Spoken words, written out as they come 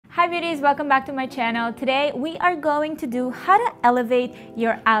Hi beauties, welcome back to my channel. Today we are going to do how to elevate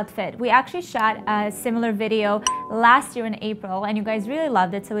your outfit. We actually shot a similar video last year in April and you guys really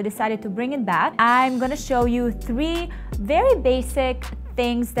loved it, so we decided to bring it back. I'm going to show you 3 very basic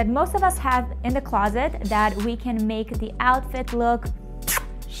things that most of us have in the closet that we can make the outfit look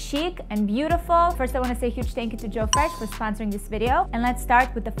chic and beautiful. First, I want to say a huge thank you to Joe Fresh for sponsoring this video, and let's start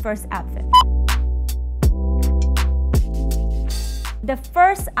with the first outfit. The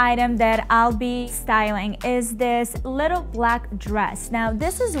first item that I'll be styling is this little black dress. Now,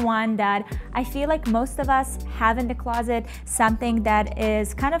 this is one that I feel like most of us have in the closet, something that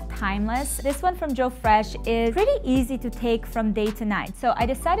is kind of timeless. This one from Joe Fresh is pretty easy to take from day to night. So I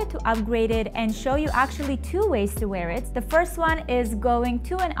decided to upgrade it and show you actually 2 ways to wear it. The first one is going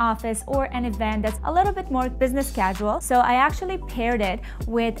to an office or an event that's a little bit more business casual. So I actually paired it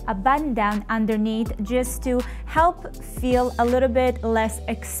with a button down underneath just to help feel a little bit less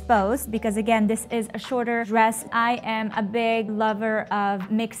exposed, because again, this is a shorter dress. I am a big lover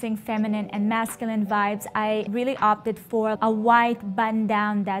of mixing feminine and masculine vibes. I really opted for a white button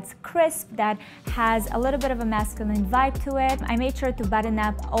down that's crisp, that has a little bit of a masculine vibe to it. I made sure to button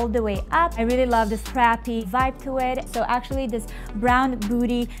up all the way up. I really love this preppy vibe to it. So actually this brown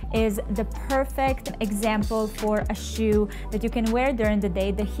bootie is the perfect example for a shoe that you can wear during the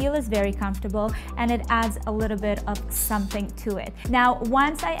day. The heel is very comfortable and it adds a little bit of something to it. Now,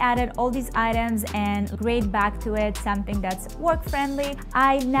 once I added all these items and grade back to it something that's work friendly,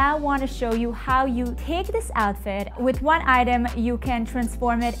 I now want to show you how you take this outfit. With one item, you can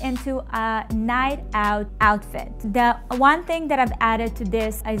transform it into a night out outfit. The one thing that I've added to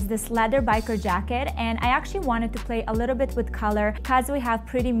this is this leather biker jacket, and I actually wanted to play a little bit with color because we have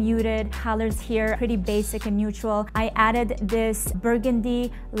pretty muted colors here, pretty basic and neutral. I added this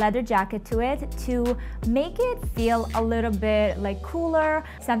burgundy leather jacket to it to make it feel a little bit like cooler,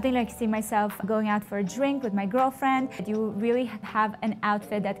 something like see myself going out for a drink with my girlfriend. You really have an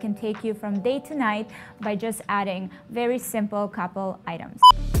outfit that can take you from day to night by just adding very simple couple items.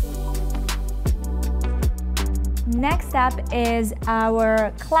 Next up is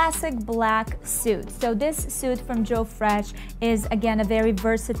our classic black suit. So this suit from Joe Fresh is again a very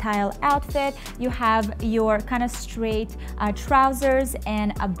versatile outfit. You have your kind of straight trousers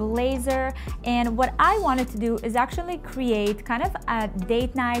and a blazer, and what I wanted to do is actually create kind of a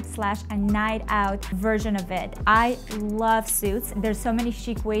date night / a night out version of it. I love suits. There's so many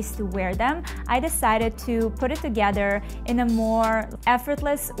chic ways to wear them. I decided to put it together in a more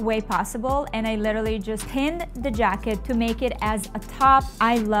effortless way possible, and I literally just pinned the jacket to make it as a top.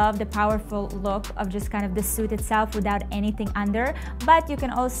 I love the powerful look of just kind of the suit itself without anything under, but you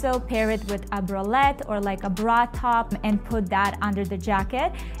can also pair it with a bralette or like a bra top and put that under the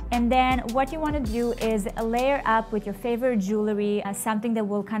jacket. And then what you want to do is layer up with your favorite jewelry, something that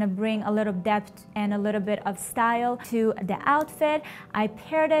will kind of bring a little depth and a little bit of style to the outfit. I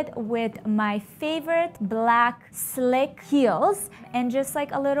paired it with my favorite black slick heels and just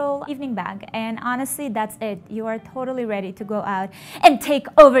like a little evening bag, and honestly that's it. You are totally ready to go out and take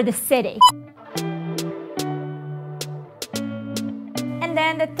over the city. And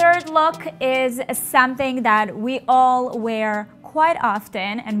then the third look is something that we all wear quite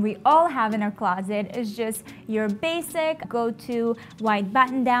often and we all have in our closet. Is just your basic go-to white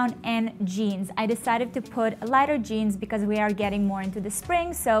button down and jeans. I decided to put lighter jeans because we are getting more into the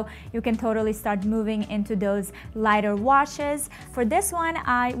spring, so you can totally start moving into those lighter washes. For this one,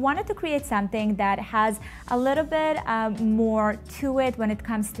 I wanted to create something that has a little bit more to it when it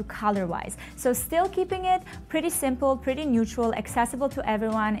comes to color-wise. So still keeping it pretty simple, pretty neutral, accessible to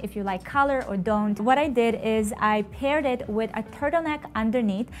everyone if you like color or don't. What I did is I paired it with a turtleneck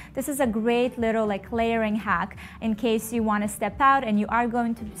underneath. This is a great little like layering hack in case you want to step out and you are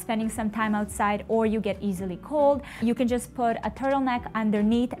going to be spending some time outside or you get easily cold. You can just put a turtleneck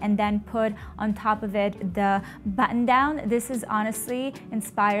underneath and then put on top of it the button down. This is honestly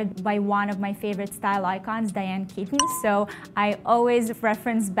inspired by one of my favorite style icons, Diane Keaton, so I always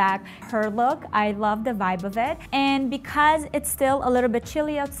reference back her look. I love the vibe of it, and because it's still a little bit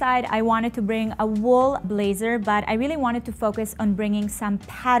chilly outside, I wanted to bring a wool blazer, but I really wanted to focus on bringing some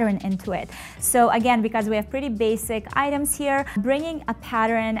pattern into it. So again, because we have pretty basic items here, bringing a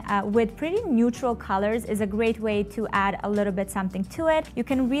pattern with pretty neutral colors is a great way to add a little bit something to it. You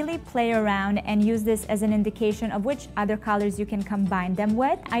can really play around and use this as an indication of which other colors you can combine them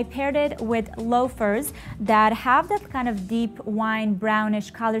with. I paired it with loafers that have that kind of deep wine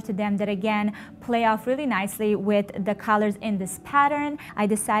brownish color to them that again play off really nicely with the colors in this pattern. I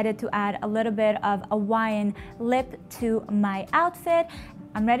decided to add a little bit of Hawaiian lip to my outfit.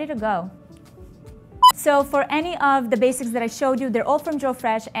 I'm ready to go. So for any of the basics that I showed you, they're all from Joe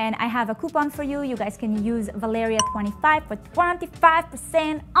Fresh, and I have a coupon for you. You guys can use Valeria25 for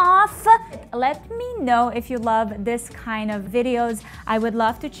 25% off. Let me know if you love this kind of videos. I would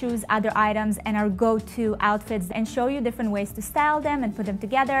love to choose other items and our go-to outfits and show you different ways to style them and put them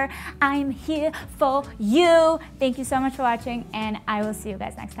together. I'm here for you. Thank you so much for watching, and I will see you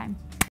guys next time.